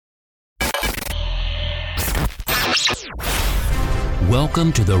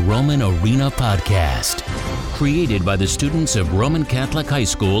Welcome to the Roman Arena Podcast, created by the students of Roman Catholic High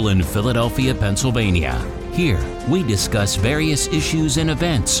School in Philadelphia, Pennsylvania. Here, we discuss various issues and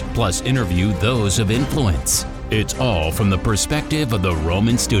events, plus interview those of influence. It's all from the perspective of the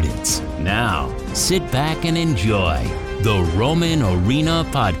Roman students. Now, sit back and enjoy the Roman Arena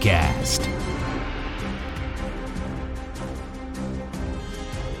Podcast.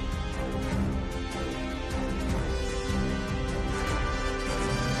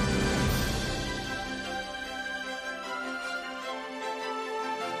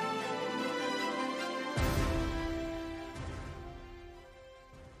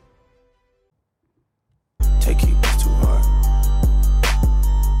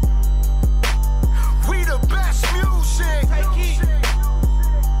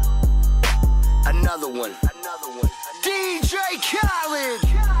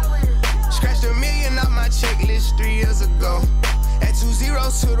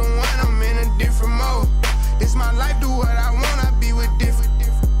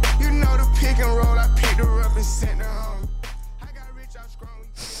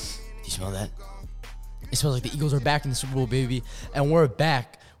 Back in the Super Bowl, baby, and we're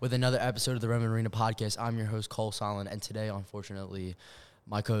back with another episode of the Roman Arena Podcast. I'm your host, Cole Sonlin, and today, unfortunately,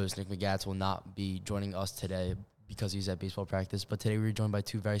 my co-host, Nick McGatz, will not be joining us today because he's at baseball practice, but today we're joined by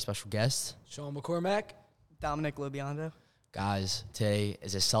two very special guests. Shaun McCormac. Dominic LoBiondo. Guys, today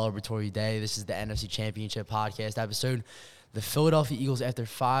is a celebratory day. This is the NFC Championship Podcast episode. The Philadelphia Eagles, after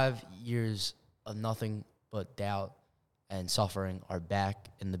 5 years of nothing but doubt and suffering, are back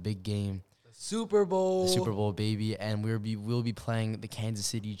in the big game. Super Bowl. The Super Bowl, baby, and we'll be playing the Kansas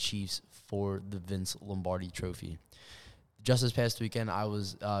City Chiefs for the Vince Lombardi Trophy. Just this past weekend, I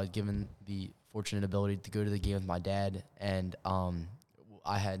was given the fortunate ability to go to the game with my dad, and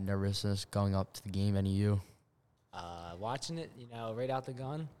I had nervousness going up to the game. Any of you? Watching it, right out the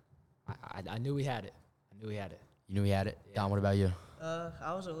gun, I knew we had it. You knew we had it? Yeah. Dom, what about you? I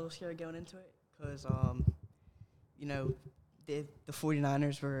was a little scared going into it because, the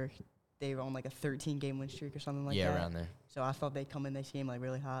 49ers they were on like a 13-game win streak or something like that. Yeah, around there. So I thought they'd come in this game like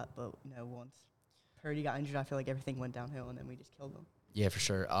really hot, but once Purdy got injured, I feel like everything went downhill, and then we just killed them. Yeah, for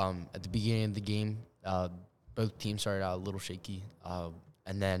sure. At the beginning of the game, both teams started out a little shaky,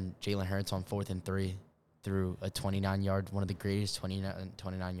 and then Jalen Hurts on 4th and 3 threw a 29-yard, one of the greatest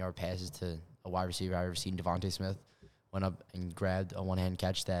 29-yard passes to a wide receiver I've ever seen. Devontae Smith went up and grabbed a one-hand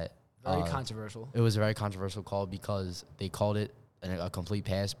catch that. Very controversial. It was a very controversial call because they called it a complete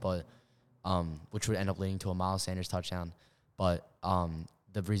pass, but which would end up leading to a Miles Sanders touchdown. But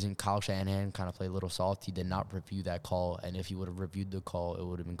the reason Kyle Shanahan kind of played a little soft, he did not review that call, and if he would have reviewed the call, it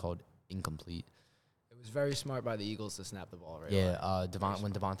would have been called incomplete. It was very smart by the Eagles to snap the ball, right? Yeah,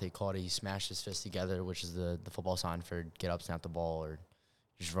 when Devontae caught it, he smashed his fist together, which is the football sign for get up, snap the ball, or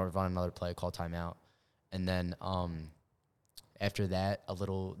just run another play, call timeout. And then after that,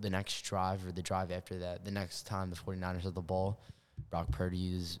 the next drive or the drive after that, the next time the 49ers had the ball, Brock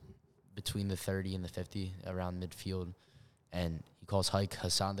Purdy is between the 30 and the 50 around midfield, and he calls hike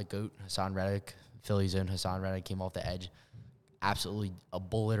Hassan the GOAT, Hassan Reddick, Philly's own Hassan Reddick came off the edge, absolutely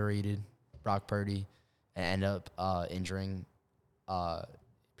obliterated Brock Purdy, and ended up injuring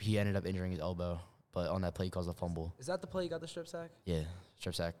his elbow, but on that play he calls a fumble. Is that the play you got the strip sack? Yeah,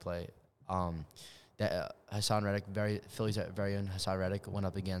 strip sack play. That Hassan Reddick, Philly's very own Hassan Reddick, went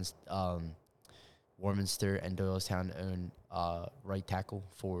up against Warminster and Doylestown own right tackle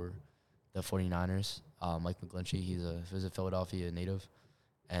for the 49ers, Mike McGlinchey. He's a Philadelphia native,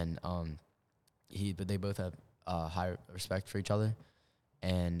 and but they both have high respect for each other,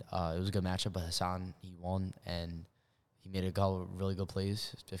 and it was a good matchup. But Hassan, he won, and he made a couple really good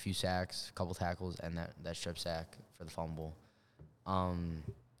plays, a few sacks, a couple tackles, and that strip sack for the fumble.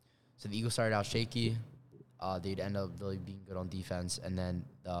 So the Eagles started out shaky. They'd end up really being good on defense, and then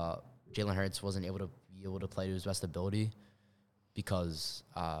Jalen Hurts wasn't able to play to his best ability, because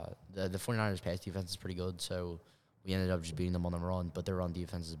the 49ers pass defense is pretty good, so we ended up just beating them on the run, but their run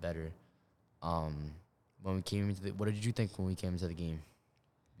defense is better. When we came into what did you think when we came into the game,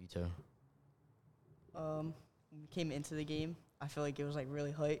 Vito? When we came into the game, I feel like it was like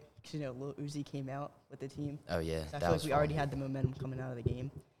really hype because Lil Uzi came out with the team. Oh yeah, so I feel like we already had the momentum coming out of the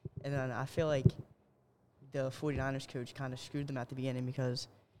game, and then I feel like the 49ers coach kind of screwed them at the beginning because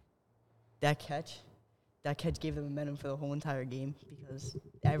that catch gave them momentum for the whole entire game because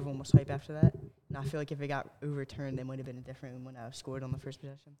everyone was hype after that. And I feel like if it got overturned, they might have been a different when I scored on the first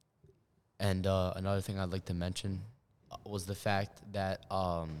possession. And another thing I'd like to mention was the fact that,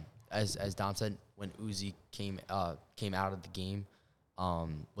 as Don said, when Uzi came out of the game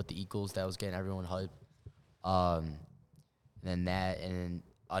with the Eagles, that was getting everyone hyped. And then that, and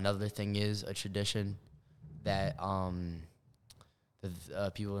another thing is a tradition that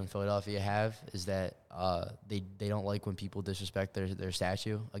the people in Philadelphia have is that they don't like when people disrespect their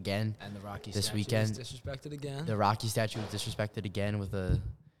statue again. And the Rocky this statue weekend is disrespected again. The Rocky statue was disrespected again with the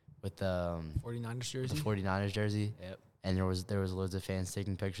 49ers jersey. The 49ers jersey. Yep. And there was loads of fans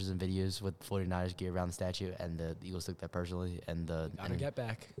taking pictures and videos with 49ers gear around the statue, and the Eagles took that personally. And Got to get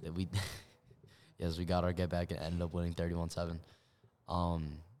back. Yes, we got our get back and ended up winning 31-7.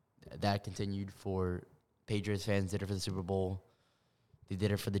 That continued for Patriots fans. Did it for the Super Bowl. They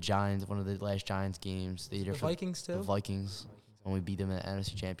did it for the Giants, one of the last Giants games. They did it The for Vikings too. The Vikings when we beat them in the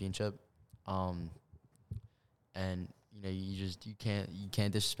NFC Championship. And you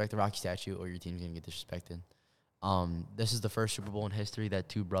can't disrespect the Rocky statue or your team's gonna get disrespected. This is the first Super Bowl in history that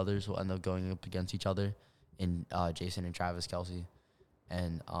two brothers will end up going up against each other, in Jason and Travis Kelce,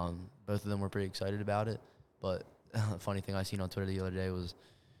 and both of them were pretty excited about it. But a funny thing I seen on Twitter the other day was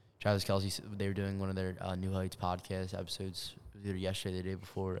Travis Kelce. They were doing one of their New Heights podcast episodes either yesterday or the day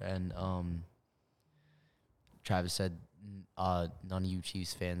before, and Travis said none of you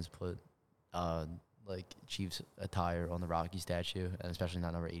Chiefs fans put like Chiefs attire on the Rocky statue, and especially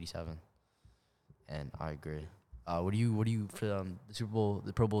not number 87. And I agree. What do you for the Super Bowl?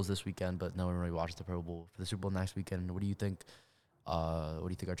 The Pro Bowl is this weekend, but no one really watches the Pro Bowl. For the Super Bowl next weekend, what do you think? What do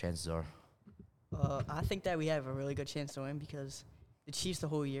you think our chances are? I think that we have a really good chance to win because the Chiefs the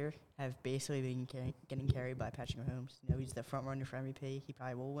whole year have basically been getting carried by Patrick Mahomes. He's the front runner for MVP. He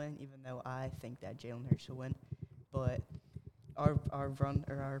probably will win, even though I think that Jalen Hurts will win. But our what's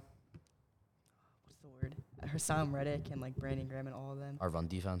the word? Hassan Reddick and like Brandon Graham and all of them. Our run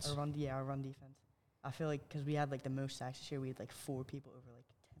defense. Our run defense. I feel like because we had like the most sacks this year, we had like 4 people over like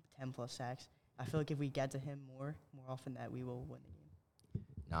 10 plus sacks. I feel like if we get to him more often, that we will win the game.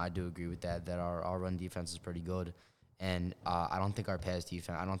 No, I do agree with that. That our run defense is pretty good, and I don't think our pass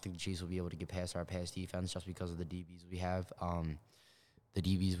defense. I don't think the Chiefs will be able to get past our pass defense just because of the DBs we have. The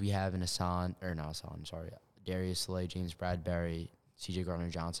DBs we have in Darius Slay, James Bradbury, C.J.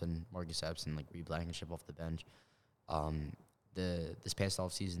 Gardner-Johnson, Marcus Epps, and like Reed Blankenship off the bench. This past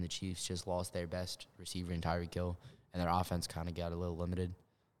offseason, the Chiefs just lost their best receiver in Tyreek Hill, and their offense kind of got a little limited.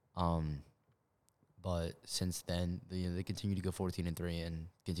 But since then, they continue to go 14-3 and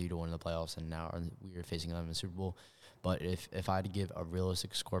continue to win the playoffs, and now we are facing them in the Super Bowl. But if I had to give a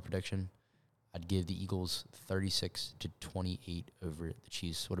realistic score prediction, I'd give the Eagles 36-28 over the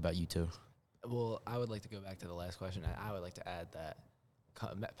Chiefs. What about you two? Well, I would like to go back to the last question. I would like to add that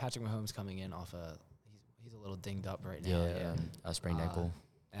Patrick Mahomes coming in off he's a little dinged up right now. Yeah, a sprained ankle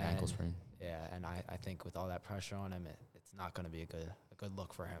sprain. Yeah, and I think with all that pressure on him, it's not going to be a good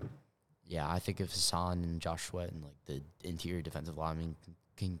look for him. Yeah, I think if Hassan and Josh Sweat and like the interior defensive linemen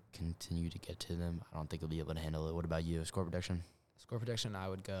can continue to get to them, I don't think they'll be able to handle it. What about you? Score prediction? Score prediction, I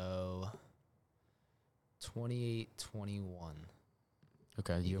would go 28-21.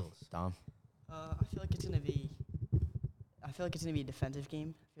 Okay, Eagles. You, Dom? I feel like it's gonna be a defensive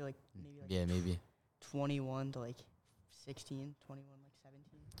game. I feel like maybe 21 to like 16, 21 like 17.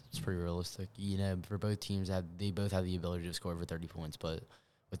 It's pretty realistic. For both teams, they both have the ability to score over 30 points, but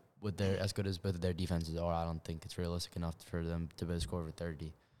with their as good as both of their defenses are, I don't think it's realistic enough for them to both score over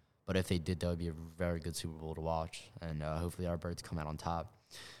 30. But if they did, that would be a very good Super Bowl to watch, and hopefully our Birds come out on top.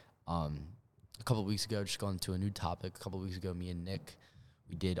 A couple of weeks ago, just going to a new topic. A couple of weeks ago, me and Nick,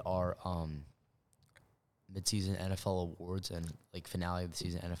 we did our mid-season NFL awards and like finale of the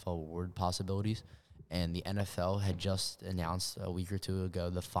season NFL award possibilities. And the NFL had just announced a week or two ago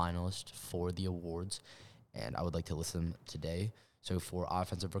the finalists for the awards, and I would like to list them today. So for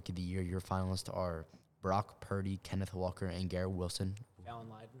Offensive Rookie of the Year, your finalists are Brock Purdy, Kenneth Walker, and Garrett Wilson. Fallon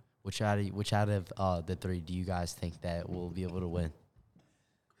Leiden. Which out of the three do you guys think that will be able to win?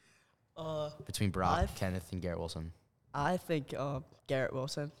 Between Brock, Kenneth, and Garrett Wilson. I think Garrett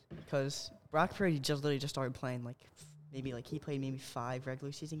Wilson, because Brock Purdy literally just started playing he played maybe 5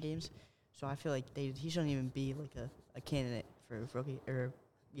 regular season games. So I feel like he shouldn't even be like a candidate for rookie of the year.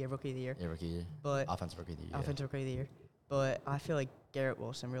 Yeah, rookie of the year. But Offensive Rookie of the Year. Offensive Rookie of the Year. But I feel like Garrett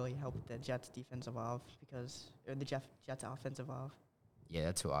Wilson really helped the Jets defense evolve the Jets offense evolve. Yeah,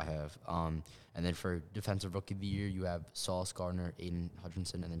 that's who I have. And then for Defensive Rookie of the Year, you have Sauce Gardner, Aiden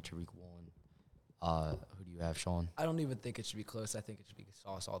Hutchinson, and then Tariq Woolen. Who do you have, Sean? I don't even think it should be close. I think it should be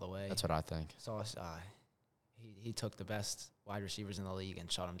Sauce all the way. That's what I think. Sauce, he took the best wide receivers in the league and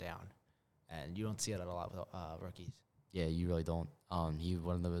shut them down. And you don't see it a lot with rookies. Yeah, you really don't. He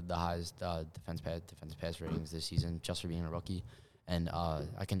one of the highest defense pass ratings this season just for being a rookie, and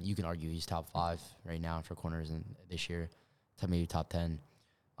you can argue he's top 5 right now for corners in this year, maybe top 10.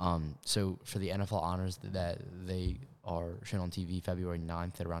 So for the NFL honors that they are shown on TV February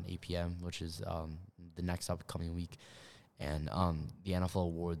 9th at around 8 p.m., which is the next upcoming week. And the NFL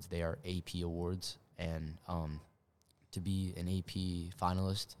awards, they are AP awards. And to be an AP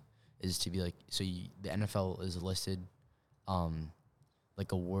finalist is to be like, so the NFL is listed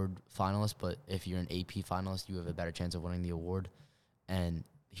like award finalist, but if you're an AP finalist, you have a better chance of winning the award. And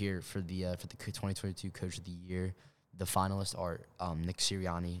here for the 2022 Coach of the Year, the finalists are Nick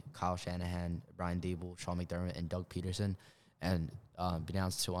Sirianni, Kyle Shanahan, Brian Dable, Shaun McDermott, and Doug Peterson. And be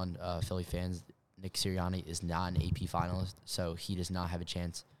announced to on Philly fans, Nick Sirianni is not an AP finalist, so he does not have a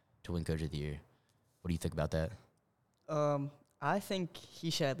chance to win Coach of the Year. What do you think about that? I think he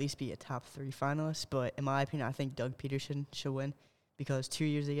should at least be a top 3 finalist, but in my opinion, I think Doug Peterson should win because 2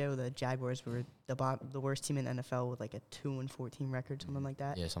 years ago, the Jaguars were the worst team in the NFL with like a 2-14 record, something like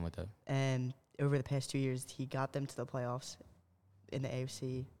that. Yeah, something like that. And over the past 2 years, he got them to the playoffs in the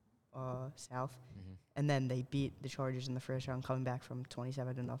AFC South, and then they beat the Chargers in the first round, coming back from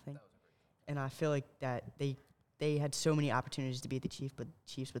 27-0. And I feel like that they had so many opportunities to beat the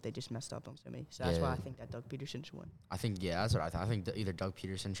Chiefs, but they just messed up on so many. So that's why I think that Doug Peterson should win. I think, that's what I think. I think either Doug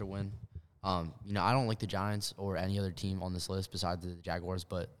Peterson should win. I don't like the Giants or any other team on this list besides the Jaguars,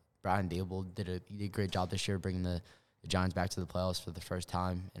 but Brian Dable did a great job this year bringing the Giants back to the playoffs for the first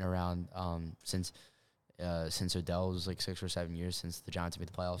time in around since Odell was like 6 or 7 years since the Giants made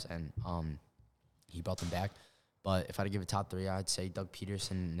the playoffs, and he brought them back. But if I had to give a top 3, I'd say Doug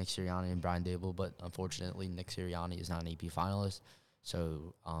Peterson, Nick Sirianni, and Brian Dable. But unfortunately, Nick Sirianni is not an AP finalist,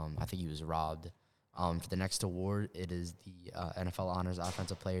 so I think he was robbed. For the next award, it is the NFL Honors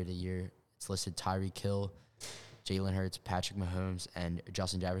Offensive Player of the Year. It's listed Tyreek Hill, Jalen Hurts, Patrick Mahomes, and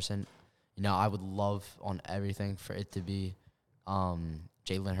Justin Jefferson. I would love on everything for it to be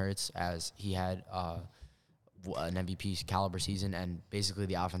Jalen Hurts, as he had an MVP caliber season, and basically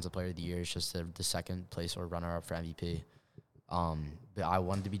the Offensive Player of the Year is just the second place or runner-up for MVP. But I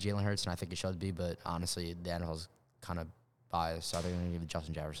wanted to be Jalen Hurts, and I think it should be, but honestly, the NFL's kind of biased, so I think I'm going to give it to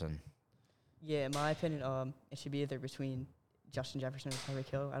Justin Jefferson. Yeah, in my opinion, it should be either between Justin Jefferson and Tyreek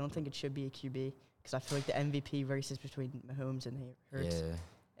Hill. I don't think it should be a QB because I feel like the MVP race is between Mahomes and Hurts. Yeah.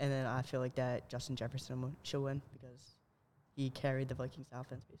 And then I feel like that Justin Jefferson should win because he carried the Vikings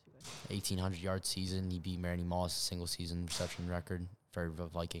offense, basically. 1,800-yard season. He beat Randy Moss' single-season reception record for a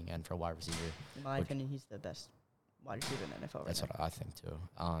Viking and for a wide receiver. In my opinion, he's the best wide receiver in the NFL right now. That's what I think, too.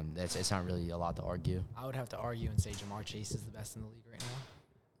 It's not really a lot to argue. I would have to argue and say Jamar Chase is the best in the league right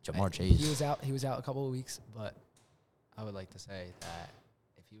now. Jamar Chase. He was out a couple of weeks, but I would like to say that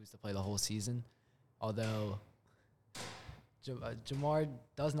if he was to play the whole season, although Jamar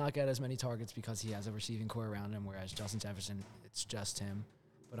does not get as many targets because he has a receiving core around him, whereas Justin Jefferson, it's just him.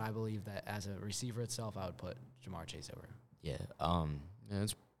 But I believe that as a receiver itself, I would put Jamar Chase over him. Yeah,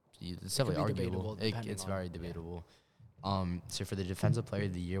 it's definitely arguable. It's very debatable. Yeah. So for the Defensive Player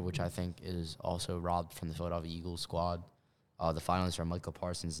of the Year, which I think is also robbed from the Philadelphia Eagles squad, the finalists are Michael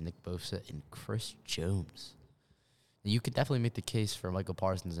Parsons, Nick Bosa, and Chris Jones. You could definitely make the case for Michael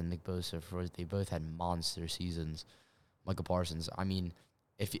Parsons and Nick Bosa for they both had monster seasons. Michael Parsons, I mean,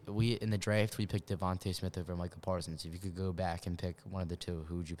 if we in the draft we picked Devontae Smith over Michael Parsons, if you could go back and pick one of the two,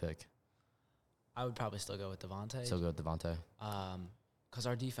 who would you pick? I would probably still go with Devontae. Still go with Devontae. Because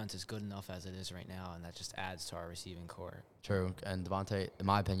our defense is good enough as it is right now, and that just adds to our receiving core. True, and Devontae, in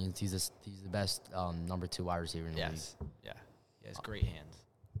my opinion, he's the best number 2 wide receiver in the league. Yeah, he has great hands.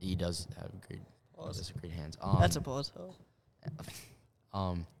 He does have great hands. That's a pause.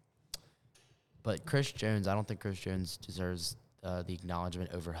 But Chris Jones, I don't think Chris Jones deserves the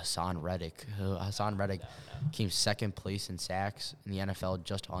acknowledgement over Hassan Reddick. Hassan Reddick came second place in sacks in the NFL,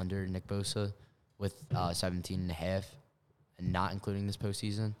 just under Nick Bosa with 17.5, and not including this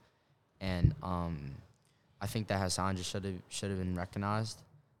postseason. And I think that Hassan just should have been recognized.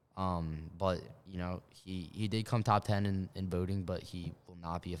 But he did come top 10 in voting, but he will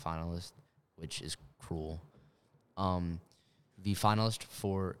not be a finalist, which is cruel. The finalists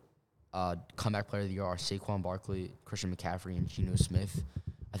for comeback player of the year are Saquon Barkley, Christian McCaffrey, and Geno Smith.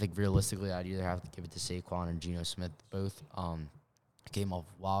 I think realistically, I'd either have to give it to Saquon or Geno Smith. Both came off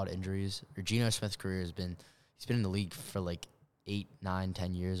wild injuries. Geno Smith's career he's been in the league for like 8, 9,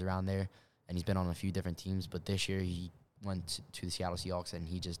 10 years around there, and he's been on a few different teams. But this year he went to the Seattle Seahawks, and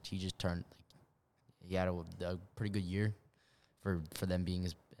he just turned. He had a pretty good year for them being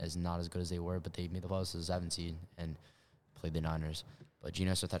as not as good as they were, but they made the playoffs as a 7 seed and played the Niners. But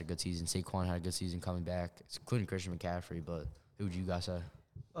Geno Smith had a good season. Saquon had a good season coming back, including Christian McCaffrey. But who would you guys say?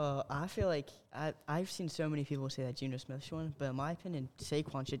 I feel like I've seen so many people say that Geno Smith should win, but in my opinion,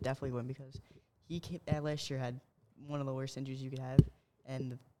 Saquon should definitely win because he last year had one of the worst injuries you could have,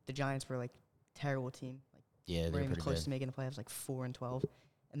 and the Giants were like terrible team. Like Yeah, we're they're even pretty close good. to making the playoffs, like 4-12,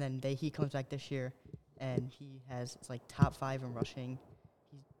 and then he comes back this year, and he has it's like top 5 in rushing.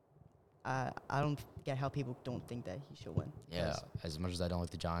 I don't get how people don't think that he should win. Yeah, as much as I don't like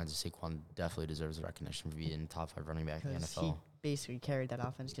the Giants, Saquon definitely deserves the recognition for being top 5 running back in the Because NFL. he basically carried that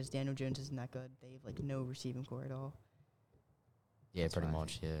offense. Because Daniel Jones isn't that good. They have like no receiving core at all. Yeah, That's pretty right.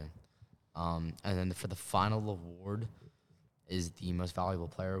 much, yeah. And then for the final award is the Most Valuable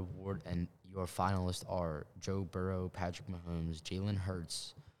Player Award, and your finalists are Joe Burrow, Patrick Mahomes, Jalen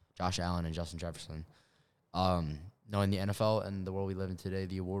Hurts, Josh Allen, and Justin Jefferson. Knowing the NFL and the world we live in today,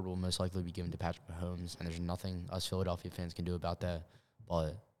 the award will most likely be given to Patrick Mahomes, and there's nothing us Philadelphia fans can do about that.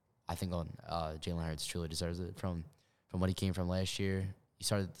 But I think Jalen Hurts truly deserves it from what he came from last year. He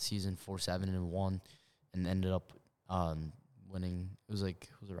started the season 4-7-1, and ended up winning. It was like,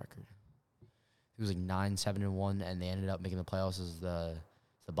 what was the record? It was like 9-7-1, and they ended up making the playoffs as the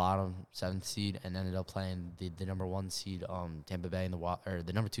bottom 7th seed, and ended up playing the number 1 seed Tampa Bay in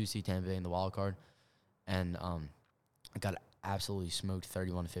the number 2 seed Tampa Bay in the wild card, and got absolutely smoked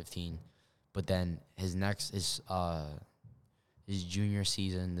 31-15. But then his junior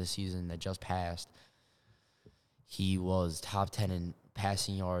season, this season that just passed, he was top 10 in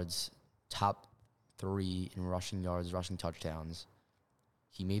passing yards, top 3 in rushing yards, rushing touchdowns.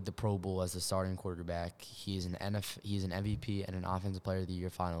 He made the Pro Bowl as the starting quarterback. He is an MVP and an Offensive Player of the Year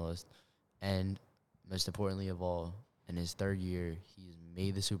finalist. And most importantly of all, in his 3rd year, he's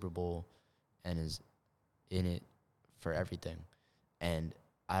made the Super Bowl and is in it for everything. And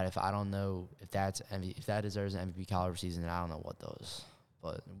I don't know if that deserves an MVP caliber season, I don't know what does.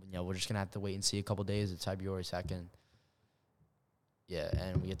 But we're just gonna have to wait and see a couple days. It's February 2nd. Yeah,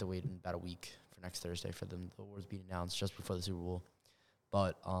 and we have to wait in about a week for next Thursday for the awards being announced just before the Super Bowl.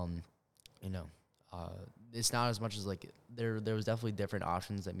 But it's not as much as like there was definitely different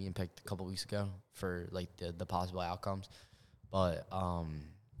options that me and picked a couple weeks ago for like the possible outcomes. But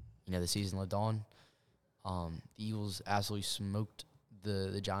the season lived on. The Eagles absolutely smoked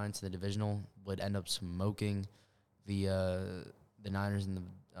the Giants in the divisional. Would end up smoking the Niners in the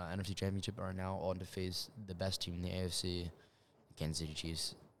NFC Championship. Are now on to face the best team in the AFC, Kansas City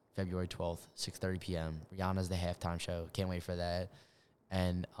Chiefs. February 12th, 6:30 p.m. Rihanna's the halftime show. Can't wait for that.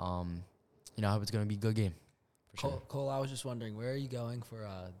 And I hope it's gonna be a good game. For sure. Cole, I was just wondering, where are you going for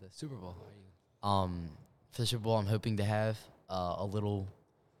the Super Bowl? Are you? For the Super Bowl, I'm hoping to have a little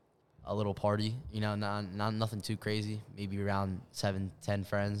party. Not nothing too crazy. Maybe around 7-10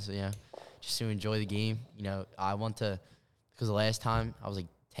 friends. Just to enjoy the game. I want to, because the last time I was like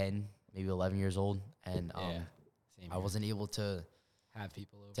 10, maybe 11 years old, and I wasn't able to Have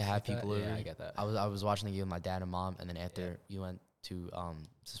people over. over. Yeah, I get that. I was watching the game with my dad and mom, and then after we went to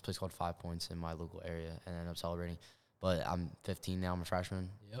this place called 5 Points in my local area, and ended up celebrating. But I'm 15 now. I'm a freshman.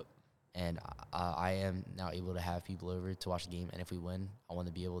 Yep. And I am now able to have people over to watch the game. And if we win, I want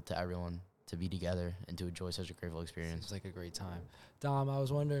to be able to everyone to be together and to enjoy such a grateful experience. Seems like a great time. Dom, I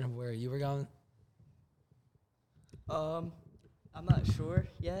was wondering where you were going. I'm not sure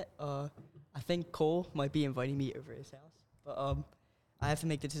yet. I think Cole might be inviting me over his house, but I have to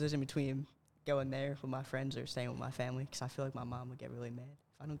make the decision between going there with my friends or staying with my family, because I feel like my mom would get really mad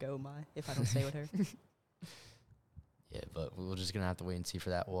if I don't stay with her. Yeah, but we're just gonna have to wait and see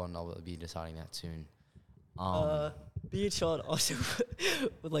for that one. I'll be deciding that soon. Me and Sean also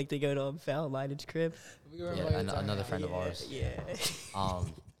would like to go to Fallon Linen's crib. We were another friend of ours. Yeah.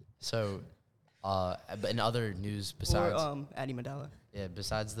 But in other news besides Or Addy Mandela.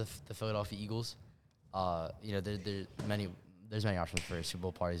 besides the Philadelphia Eagles, there's many options for Super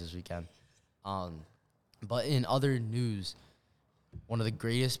Bowl parties this weekend. But in other news, one of the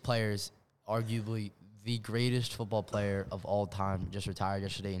greatest players, arguably the greatest football player of all time, just retired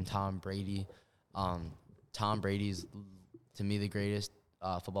yesterday, in Tom Brady. Tom Brady's, to me, the greatest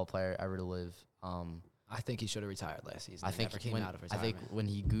football player ever to live. I think he should have retired last season. I think never came out of I think retirement. when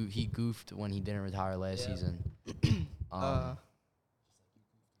he goofed when he didn't retire last season.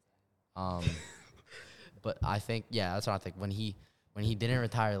 But I think that's what I think. When he didn't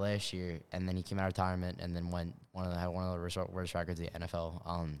retire last year, and then he came out of retirement, and then had one of the worst records in the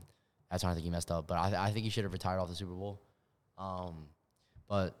NFL. That's when I think he messed up. But I think he should have retired off the Super Bowl.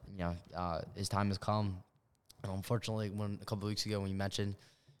 But his time has come. Unfortunately, a couple of weeks ago when you mentioned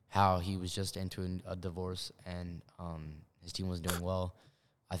how he was just into a divorce and his team wasn't doing well,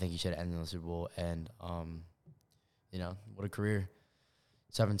 I think he should have ended the Super Bowl. And what a career!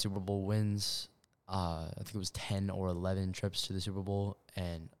 7 Super Bowl wins. I think it was 10 or 11 trips to the Super Bowl,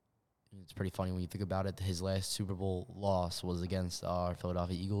 and it's pretty funny when you think about it. His last Super Bowl loss was against our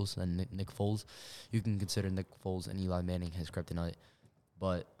Philadelphia Eagles and Nick Foles. You can consider Nick Foles and Eli Manning his kryptonite,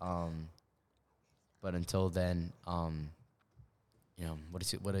 But until then, what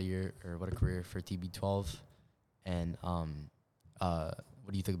a career for TB12, and what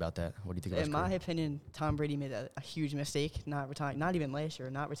do you think about that? What do you think about his In career? my opinion, Tom Brady made a huge mistake not retiring. Not even last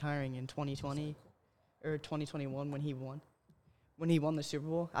year, not retiring in 2020 or 2021 when he won the Super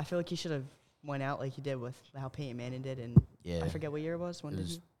Bowl. I feel like he should have went out like he did with how Peyton Manning did, and Yeah, I forget what year it was. When it did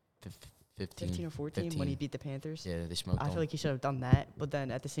was he? 15 or 14 when he beat the Panthers. Yeah, they smoked I them. feel like he should have done that. But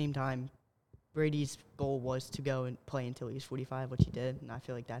then at the same time, Brady's goal was to go and play until he was 45, which he did, and I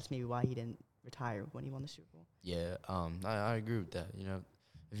feel like that's maybe why he didn't retire when he won the Super Bowl. Yeah, I agree with that.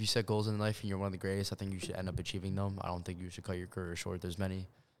 If you set goals in life and you're one of the greatest, I think you should end up achieving them. I don't think you should cut your career short. There's many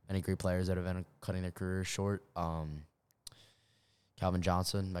great players that have ended up cutting their career short. Calvin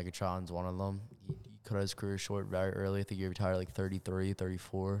Johnson, Megatron's one of them. He cut his career short very early. I think he retired like 33,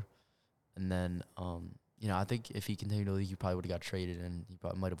 34. And then, I think if he continued to league, he probably would have got traded, and he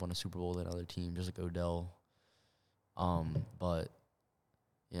probably might have won a Super Bowl with another team, just like Odell. But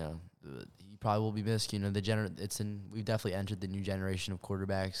he probably will be missed. We've definitely entered the new generation of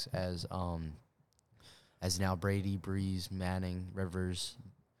quarterbacks as now Brady, Breeze, Manning, Rivers.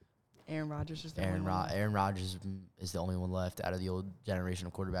 Aaron Rodgers is the Aaron only one. Aaron Rodgers is the only one left out of the old generation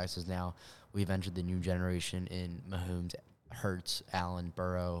of quarterbacks. As now we've entered the new generation in Mahomes, Hurts, Allen,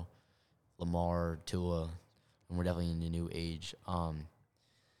 Burrow, Lamar, Tua, and we're definitely in a new age.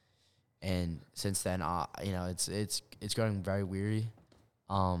 And since then, it's growing very weary.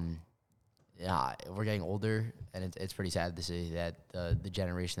 We're getting older, and it's pretty sad to see that the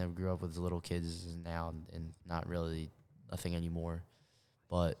generation that we grew up with as little kids is now and not really a thing anymore.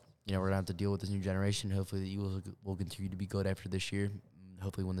 But we're gonna have to deal with this new generation. Hopefully, the Eagles will continue to be good after this year.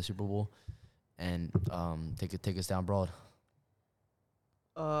 Hopefully, win the Super Bowl and take us down broad.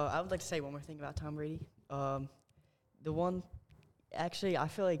 I would like to say one more thing about Tom Brady. I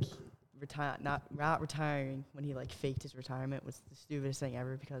feel like not retiring when he faked his retirement was the stupidest thing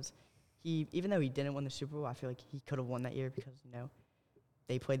ever, because even though he didn't win the Super Bowl, I feel like he could have won that year because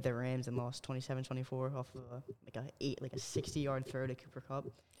they played the Rams and lost 27-24 off of a 60-yard throw to Cooper Kupp.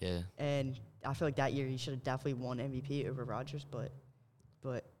 Yeah. And I feel like that year he should have definitely won MVP over Rodgers, but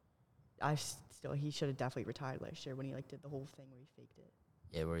he should have definitely retired last year when he did the whole thing where he faked it.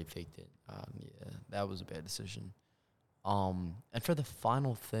 Yeah, where he faked it. That was a bad decision. And for the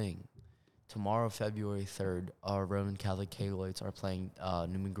final thing, tomorrow, February 3rd, our Roman Catholic K-Lights are playing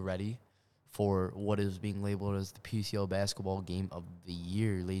Neumann-Goretti for what is being labeled as the PCL basketball game of the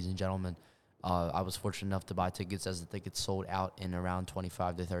year, ladies and gentlemen. I was fortunate enough to buy tickets as the tickets sold out in around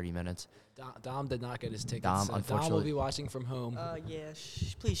 25 to 30 minutes. Dom did not get his tickets. Dom, so Dom unfortunately, will be watching from home.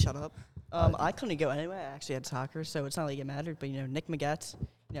 Please shut up. I couldn't go anyway. I actually had soccer, so it's not like it mattered. But Nick Magetz,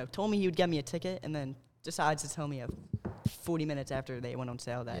 told me he would get me a ticket, and then decides to tell me 40 minutes after they went on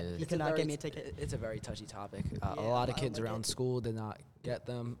sale that he could not get me a ticket. It's a very touchy topic. A lot of kids around school did not get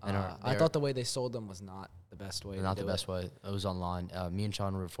them. And I thought the way they sold them was not the best way. Not the best way. It was online. Me and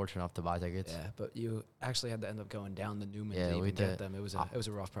Sean were fortunate enough to buy tickets. Yeah, but you actually had to end up going down to Newman Yeah, to we even get did. them. It was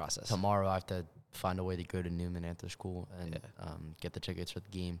a rough process. Tomorrow I have to find a way to go to Newman after school and get the tickets for the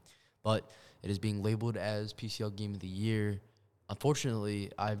game. But it is being labeled as PCL Game of the Year.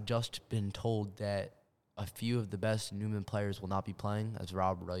 Unfortunately, I've just been told that a few of the best Newman players will not be playing, as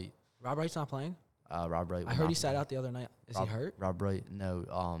Rob Wright. Rob Wright's not playing? Rob Wright. I heard he sat out the other night. Is he hurt? Rob Wright, no.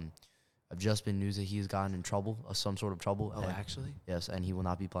 I've just been news that he's gotten in trouble, some sort of trouble. Oh, actually? Yes, and he will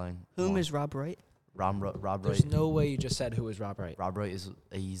not be playing. Whom is Rob Wright? Rob Wright. There's no way you just said who is Rob Wright. Rob Wright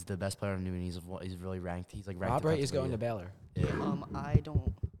he's the best player on Newman. He's really ranked. He's ranked. Rob Wright is going to Baylor. Yeah. I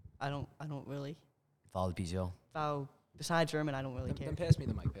don't really Follow the PCL. follow. Besides Roman, I don't really care. Then pass me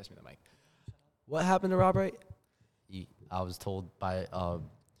the mic. What happened to Rob Wright? I was told by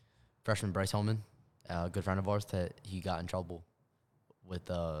freshman Bryce Holman, a good friend of ours, that he got in trouble with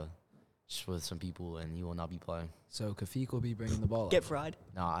some people, and he will not be playing. So Kafik will be bringing the ball Get up. fried.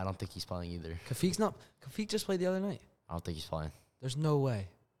 No, I don't think he's playing either. Kafik just played the other night. I don't think he's playing. There's no way.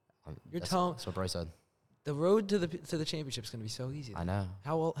 That's what Bryce said. The road to the championship is going to be so easy. I know.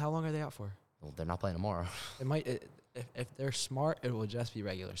 How long are they out for? Well, they're not playing tomorrow. It might if they're smart, it will just be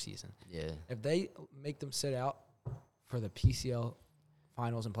regular season. Yeah. If they make them sit out for the PCL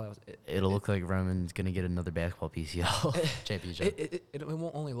finals and playoffs, It'll look like Roman's going to get another basketball PCL championship. It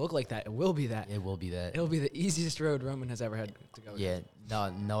won't only look like that. It will be that. It will be that. It'll be the easiest road Roman has ever had to go. Yeah.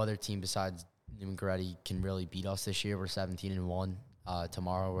 No other team besides Neumann-Goretti can really beat us this year. We're 17-1.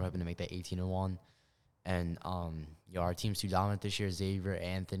 Tomorrow we're hoping to make that 18-1. And our team's too dominant this year. Xavier,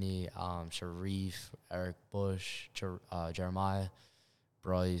 Anthony, Sharif, Eric Bush, Jeremiah.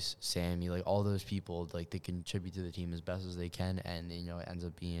 Bryce, Sammy, like all those people, like they contribute to the team as best as they can, and it ends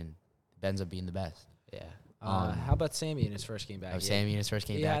up being the best. Yeah. How about Sammy in his first game back? Sammy in his first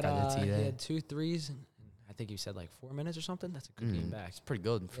game back, I did see that. He had 2 threes, and I think you said like 4 minutes or something. That's a good game back. It's pretty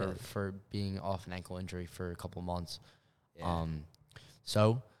good for being off an ankle injury for a couple months. Yeah.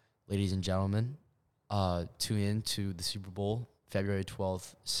 So, ladies and gentlemen, tune in to the Super Bowl, February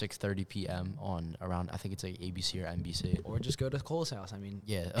 12th, 6:30 p.m. on around, I think it's like ABC or NBC. Or just go to Cole's house. I mean,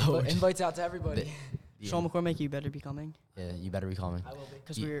 Yeah. invites out to everybody. Shaun McCormac, you better be coming. Yeah, you better be coming. I will be.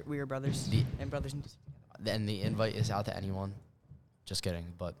 Because we are brothers and brothers. And the invite is out to anyone. Just kidding,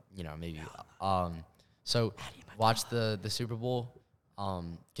 but maybe. So watch the Super Bowl.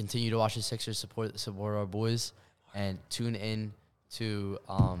 Continue to watch the Sixers, support our boys, and tune in to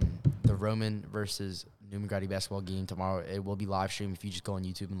the Roman versus Neumann-Goretti basketball game tomorrow. It will be live streamed. If you just go on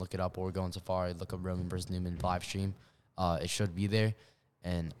YouTube and look it up, or go on Safari, look up Roman versus Neumann live stream. It should be there,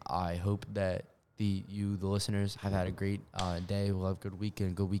 and I hope that the listeners have had a great day. We'll have a good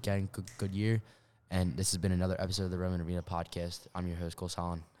weekend, good weekend, good year. And this has been another episode of the Roman Arena Podcast. I'm your host, Cole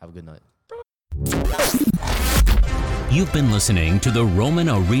Sonlin. Have a good night. You've been listening to the Roman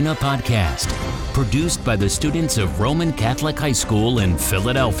Arena Podcast, produced by the students of Roman Catholic High School in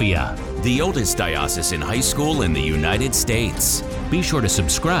Philadelphia, the oldest diocesan high school in the United States. Be sure to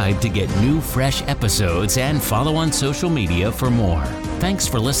subscribe to get new, fresh episodes and follow on social media for more. Thanks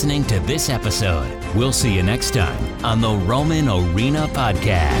for listening to this episode. We'll see you next time on the Roman Arena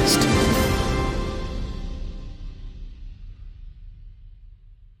Podcast.